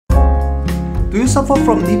Do you suffer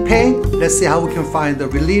from knee pain? Let's see how we can find the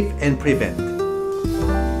relief and prevent.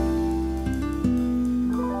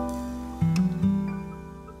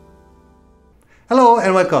 Hello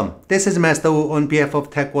and welcome. This is Master Woo on behalf of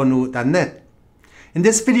TaekwonWoo.net. In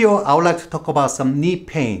this video, I would like to talk about some knee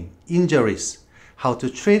pain, injuries, how to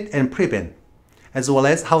treat and prevent, as well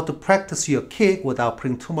as how to practice your kick without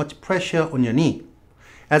putting too much pressure on your knee.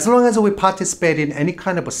 As long as we participate in any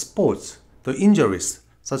kind of sports, the injuries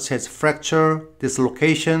such as fracture,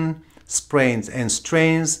 dislocation, sprains and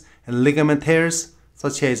strains, and ligament tears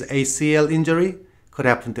such as ACL injury could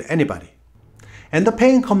happen to anybody. And the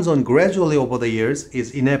pain comes on gradually over the years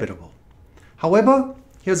is inevitable. However,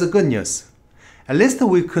 here's the good news. At least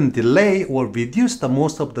we can delay or reduce the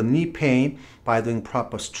most of the knee pain by doing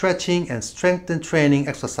proper stretching and strength training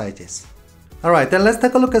exercises. Alright, then let's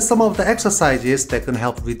take a look at some of the exercises that can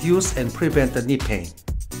help reduce and prevent the knee pain.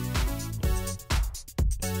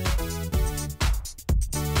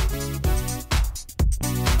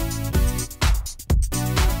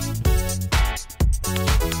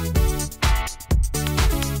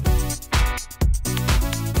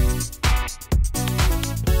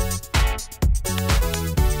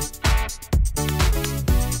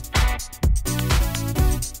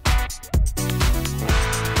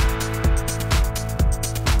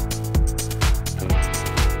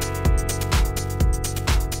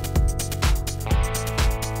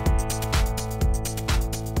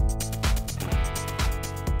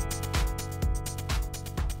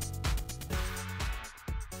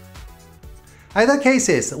 Either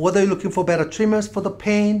cases, whether you're looking for better treatments for the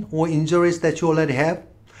pain or injuries that you already have,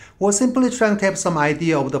 or simply trying to have some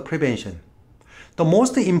idea of the prevention, the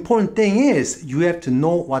most important thing is you have to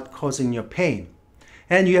know what's causing your pain,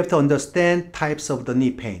 and you have to understand types of the knee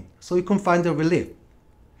pain so you can find the relief.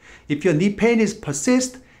 If your knee pain is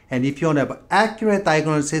persist, and if you don't have accurate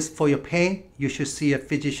diagnosis for your pain, you should see a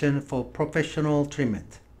physician for professional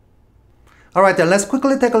treatment. Alright, then let's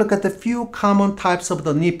quickly take a look at the few common types of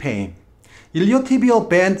the knee pain. Iliotibial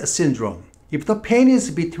band syndrome. If the pain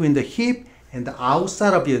is between the hip and the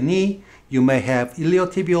outside of your knee, you may have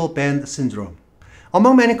iliotibial band syndrome.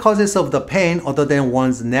 Among many causes of the pain other than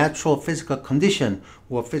one's natural physical condition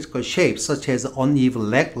or physical shape, such as uneven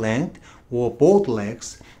leg length or both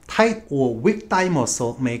legs, tight or weak thigh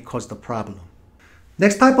muscle may cause the problem.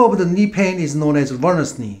 Next type of the knee pain is known as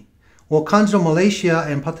runner's knee or chondromalacia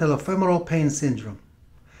and patellofemoral pain syndrome.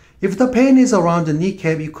 If the pain is around the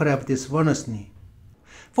kneecap, you could have this runner's knee.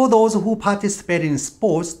 For those who participate in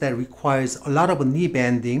sports that requires a lot of knee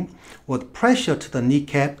bending or pressure to the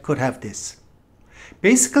kneecap could have this.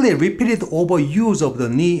 Basically, repeated overuse of the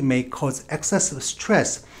knee may cause excessive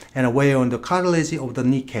stress and wear on the cartilage of the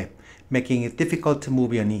kneecap, making it difficult to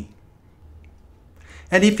move your knee.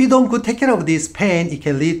 And if you don't take care of this pain, it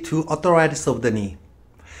can lead to arthritis of the knee.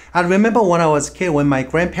 I remember when I was a kid, when my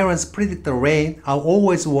grandparents predict the rain, I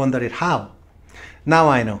always wondered how. Now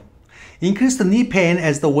I know. Increased knee pain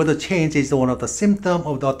as the weather changes is one of the symptoms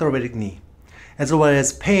of the arthritic knee, as well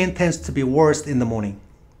as pain tends to be worse in the morning.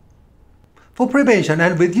 For prevention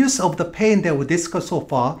and reduce of the pain that we discussed so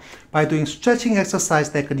far, by doing stretching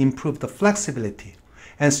exercise that can improve the flexibility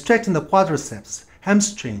and strengthen the quadriceps,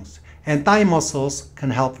 hamstrings, and thigh muscles can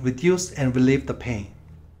help reduce and relieve the pain.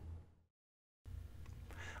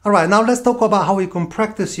 Alright, now let's talk about how you can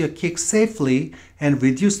practice your kick safely and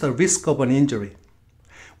reduce the risk of an injury.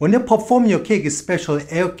 When you perform your kick, especially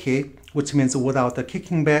air kick, which means without the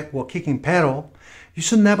kicking back or kicking pedal, you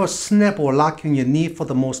should never snap or lock in your knee for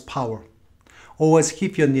the most power. Always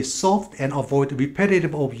keep your knee soft and avoid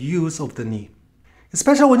repetitive use of the knee.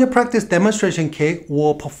 Especially when you practice demonstration kick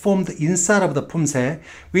or perform the inside of the pumse,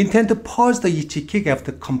 we intend to pause the each kick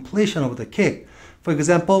after completion of the kick. For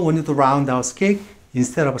example, when you do roundhouse kick,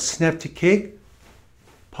 instead of a snap to kick,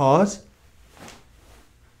 pause,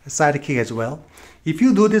 side kick as well. If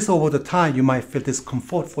you do this over the time, you might feel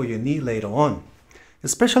discomfort for your knee later on.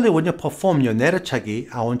 Especially when you perform your 내려차기,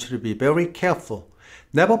 I want you to be very careful.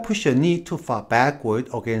 Never push your knee too far backward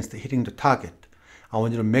against hitting the target. I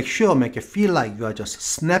want you to make it feel like you are just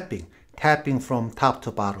snapping, tapping from top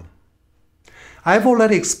to bottom. I've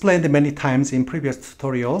already explained many times in previous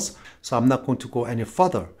tutorials, so I'm not going to go any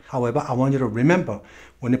further. However, I want you to remember,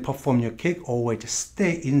 when you perform your kick, always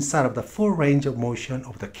stay inside of the full range of motion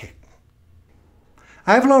of the kick.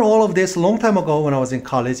 I've learned all of this a long time ago when I was in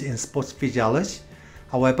college in sports physiology.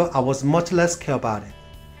 However, I was much less care about it,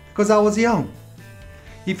 because I was young.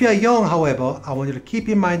 If you are young, however, I want you to keep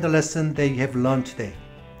in mind the lesson that you have learned today.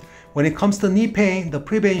 When it comes to knee pain, the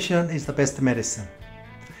prevention is the best medicine.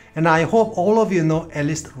 And I hope all of you know at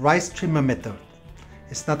least rice treatment method.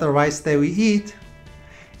 It's not the rice that we eat.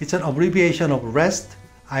 It's an abbreviation of rest,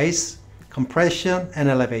 ice, compression, and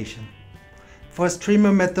elevation. First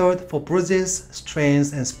treatment method for bruises,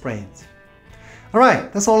 strains, and sprains.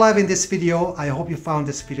 Alright, that's all I have in this video. I hope you found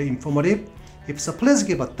this video informative. If so, please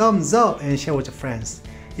give a thumbs up and share with your friends.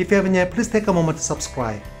 If you haven't yet, please take a moment to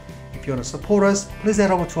subscribe. If you want to support us, please head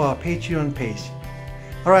over to our Patreon page.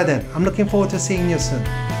 Alright then, I'm looking forward to seeing you soon.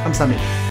 감사합니다.